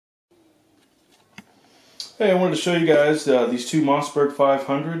Hey, I wanted to show you guys these two Mossberg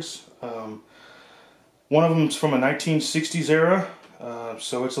 500s. One of them is from a 1960s era,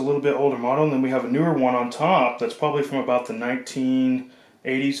 so it's a little bit older model, and then we have a newer one on top that's probably from about the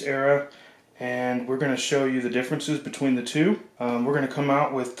 1980s era, and we're going to show you the differences between the two. We're going to come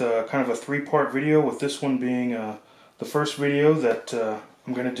out with kind of a three-part video, with this one being the first video that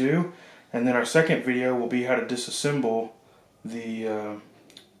I'm going to do, and then our second video will be how to disassemble the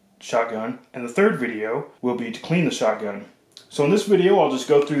shotgun, and the third video will be to clean the shotgun. So in this video I'll just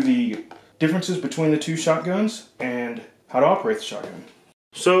go through the differences between the two shotguns and how to operate the shotgun.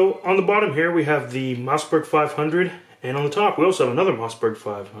 So on the bottom here we have the Mossberg 500, and on the top we also have another Mossberg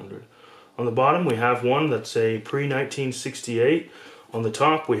 500. On the bottom we have one that's a pre-1968. On the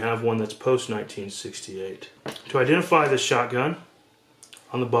top we have one that's post-1968. To identify this shotgun,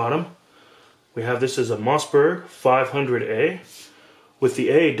 on the bottom we have this as a Mossberg 500A, with the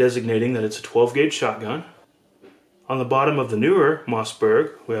A designating that it's a 12 gauge shotgun. On the bottom of the newer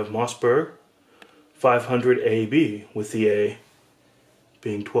Mossberg, we have Mossberg 500AB, with the A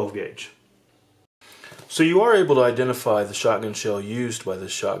being 12 gauge. So you are able to identify the shotgun shell used by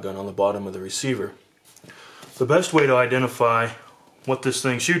this shotgun on the bottom of the receiver. The best way to identify what this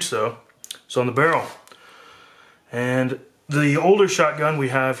thing shoots, though, is on the barrel. And the older shotgun we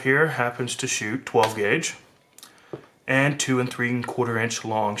have here happens to shoot 12 gauge. And 2 3/4 inch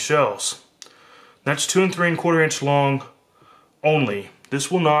long shells. That's 2 3/4 inch long only. This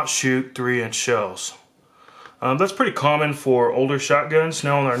will not shoot 3-inch shells. That's pretty common for older shotguns.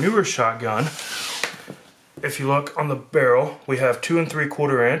 Now on our newer shotgun, if you look on the barrel, we have 2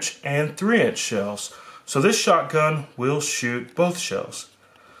 3/4 inch and 3-inch shells. So this shotgun will shoot both shells.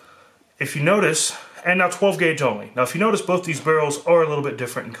 If you notice, and now 12 gauge only. Now if you notice, both these barrels are a little bit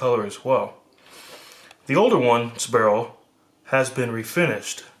different in color as well. The older one's barrel has been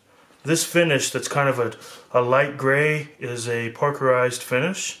refinished. This finish that's kind of a light gray is a parkerized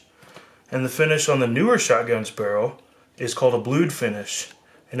finish, and the finish on the newer shotgun's barrel is called a blued finish,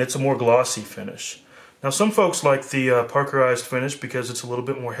 and it's a more glossy finish. Now some folks like the parkerized finish because it's a little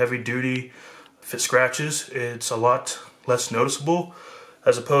bit more heavy duty. If it scratches, it's a lot less noticeable,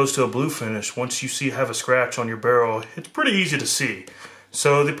 as opposed to a blue finish. Once you have a scratch on your barrel, it's pretty easy to see.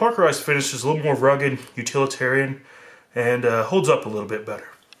 So the parkerized finish is a little more rugged, utilitarian, and holds up a little bit better.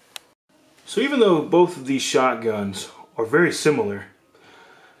 So even though both of these shotguns are very similar,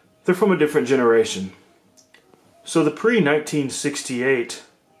 they're from a different generation. So the pre-1968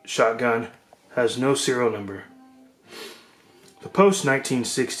 shotgun has no serial number. The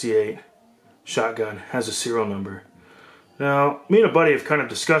post-1968 shotgun has a serial number. Now, me and a buddy have kind of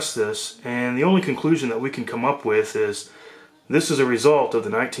discussed this, and the only conclusion that we can come up with is this is a result of the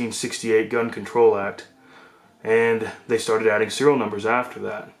 1968 Gun Control Act, and they started adding serial numbers after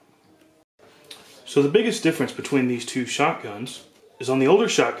that. So the biggest difference between these two shotguns is on the older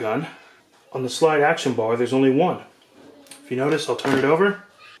shotgun, on the slide action bar, there's only one. If you notice, I'll turn it over,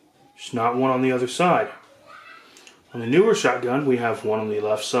 there's not one on the other side. On the newer shotgun, we have one on the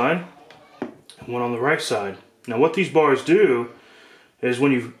left side and one on the right side. Now what these bars do is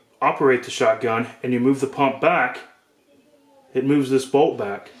when you operate the shotgun and you move the pump back, it moves this bolt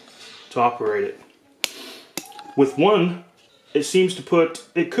back to operate it. With one, it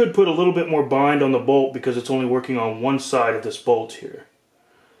could put a little bit more bind on the bolt because it's only working on one side of this bolt here.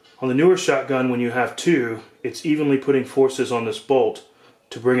 On the newer shotgun, when you have two, it's evenly putting forces on this bolt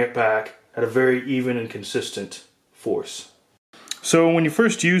to bring it back at a very even and consistent force. So when you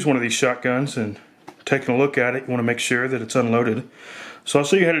first use one of these shotguns and taking a look at it, you want to make sure that it's unloaded. So I'll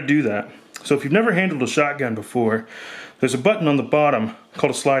show you how to do that. So if you've never handled a shotgun before, there's a button on the bottom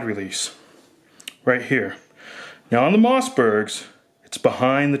called a slide release, right here. Now on the Mossbergs, it's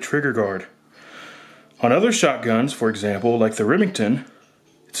behind the trigger guard. On other shotguns, for example, like the Remington,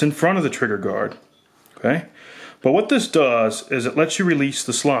 it's in front of the trigger guard, okay? But what this does is it lets you release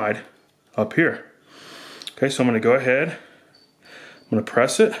the slide up here. Okay, so I'm gonna go ahead, I'm gonna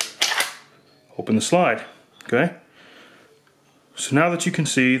press it, open the slide, okay? So now that you can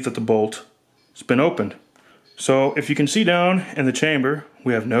see that the bolt has been opened. So if you can see down in the chamber,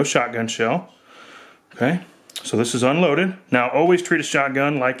 we have no shotgun shell. Okay, so this is unloaded. Now always treat a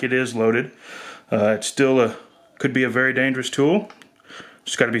shotgun like it is loaded. It's still could be a very dangerous tool.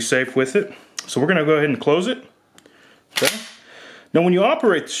 Just got to be safe with it. So we're going to go ahead and close it. Okay. Now when you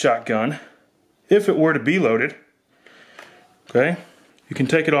operate the shotgun, if it were to be loaded, okay, you can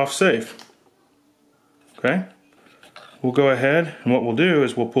take it off safe. Okay, we'll go ahead and what we'll do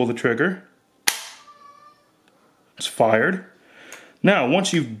is we'll pull the trigger. It's fired. Now,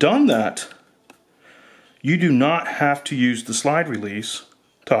 once you've done that, you do not have to use the slide release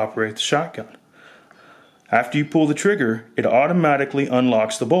to operate the shotgun. After you pull the trigger, it automatically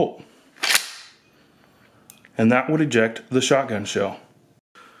unlocks the bolt. And that would eject the shotgun shell.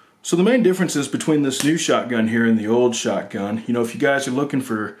 So the main differences between this new shotgun here and the old shotgun, you know, if you guys are looking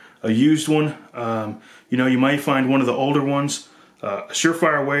for a used one, you know, you might find one of the older ones. A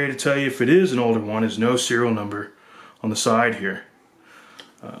surefire way to tell you if it is an older one is no serial number on the side here.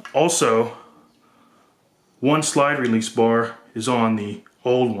 Also, one slide release bar is on the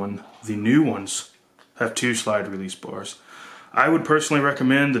old one. The new ones have 2 slide release bars. I would personally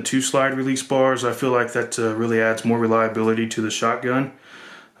recommend the 2 slide release bars. I feel like that really adds more reliability to the shotgun.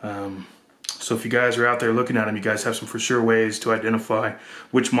 So if you guys are out there looking at them, you guys have some for sure ways to identify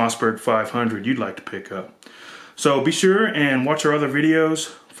which Mossberg 500 you'd like to pick up. So be sure and watch our other videos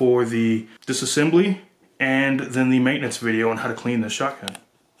for the disassembly and then the maintenance video on how to clean this shotgun.